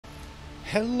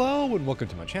Hello and welcome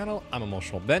to my channel. I'm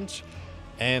Emotional Bench,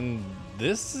 and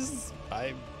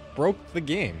I broke the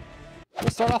game.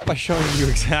 We'll start off by showing you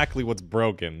exactly what's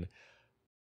broken.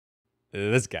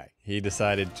 This guy, he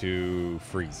decided to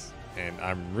freeze, and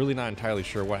I'm really not entirely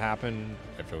sure what happened,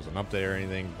 if it was an update or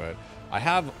anything, but I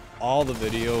have all the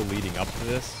video leading up to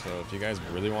this, so if you guys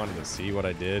really wanted to see what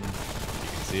I did, you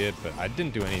can see it, but I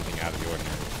didn't do anything out of the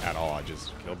ordinary at all. I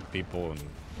just killed the people and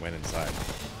went inside.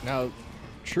 Now,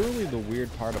 truly the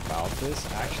weird part about this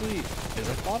actually is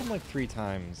I fought him like 3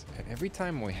 times, and every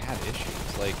time we had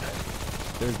issues. Like,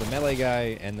 there's the melee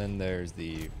guy, and then there's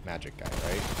the magic guy,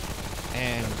 right?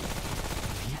 And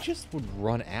he just would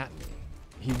run at me.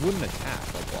 He wouldn't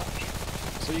attack, like, watch.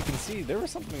 So you can see there was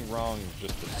something wrong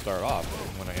just to start off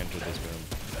when I entered this room.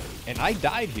 And I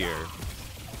died here.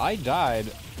 I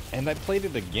died, and I played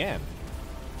it again.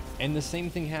 And the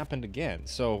same thing happened again.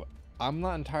 So I'm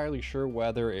not entirely sure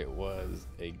whether it was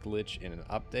a glitch in an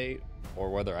update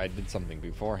or whether I did something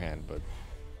beforehand, but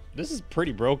this is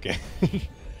pretty broken.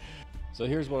 So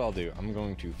here's what I'll do. I'm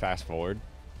going to fast forward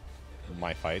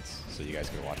my fights so you guys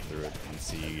can watch through it and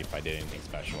see if I did anything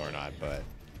special or not, but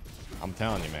I'm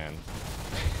telling you, man,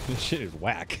 this shit is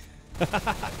whack.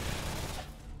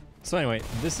 So anyway,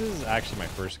 this is actually my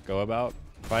first go about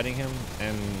fighting him,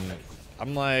 and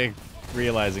I'm like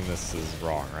realizing this is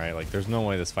wrong, right? Like, there's no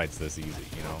way this fight's this easy,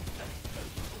 you know?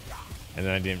 And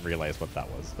then I didn't realize what that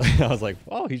was. I was like,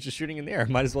 oh, he's just shooting in the air.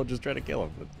 Might as well just try to kill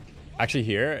him. But actually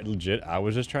here, legit, I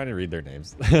was just trying to read their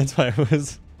names. That's why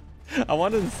I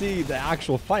wanted to see the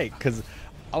actual fight, because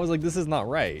I was like, this is not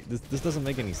right. This doesn't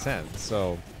make any sense.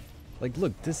 So, like,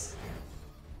 look, that's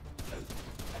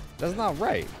not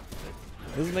right.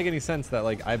 It doesn't make any sense that,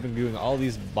 like, I've been doing all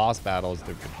these boss battles.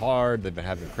 They've been hard. They've been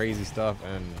having crazy stuff,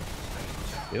 and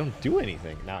they don't do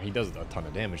anything. Now, he does a ton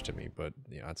of damage to me, but,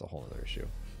 you know, that's a whole other issue.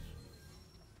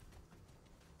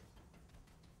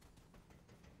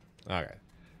 Okay.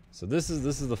 So this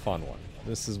is the fun one.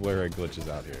 This is where it glitches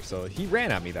out here. So he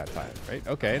ran at me that time, right?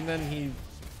 Okay, and then he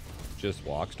just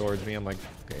walks towards me. I'm like,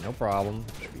 okay, no problem.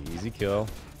 Should be easy kill.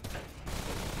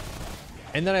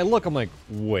 And then I look, I'm like,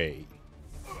 wait,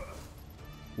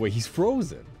 he's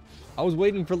frozen. I was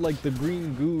waiting for, like, the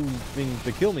green goo thing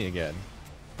to kill me again.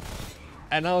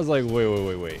 And I was like,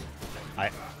 wait. I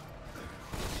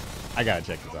gotta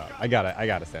check this out. I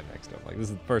gotta stand next to him. Like, this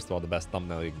is, first of all, the best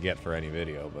thumbnail you can get for any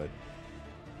video, but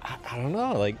I don't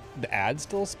know, like, the ads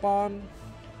still spawn.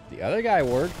 The other guy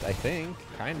worked, I think,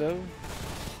 kind of.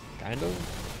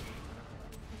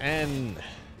 And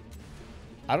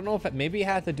I don't know if maybe it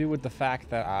had to do with the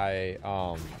fact that I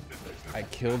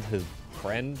killed his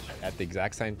friend at the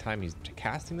exact same time he's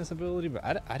casting this ability,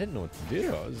 but I didn't know what to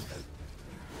do.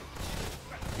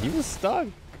 He was stuck.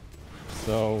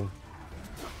 So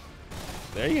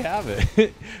there you have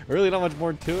it. Really not much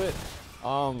more to it.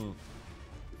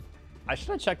 I should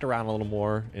have checked around a little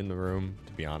more in the room,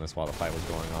 to be honest, while the fight was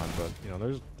going on, but you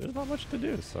know, there's not much to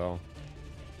do, so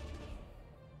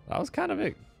that was kind of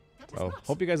it. So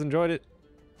hope you guys enjoyed it.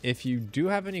 If you do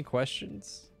have any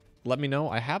questions, let me know.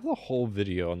 I have the whole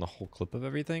video and the whole clip of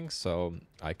everything, so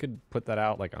I could put that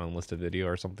out like on a listed video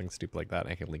or something stupid like that,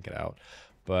 and I can link it out.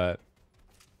 But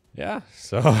yeah,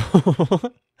 so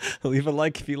leave a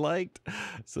like if you liked,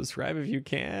 subscribe if you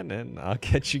can, and I'll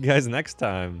catch you guys next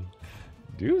time.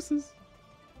 Deuces.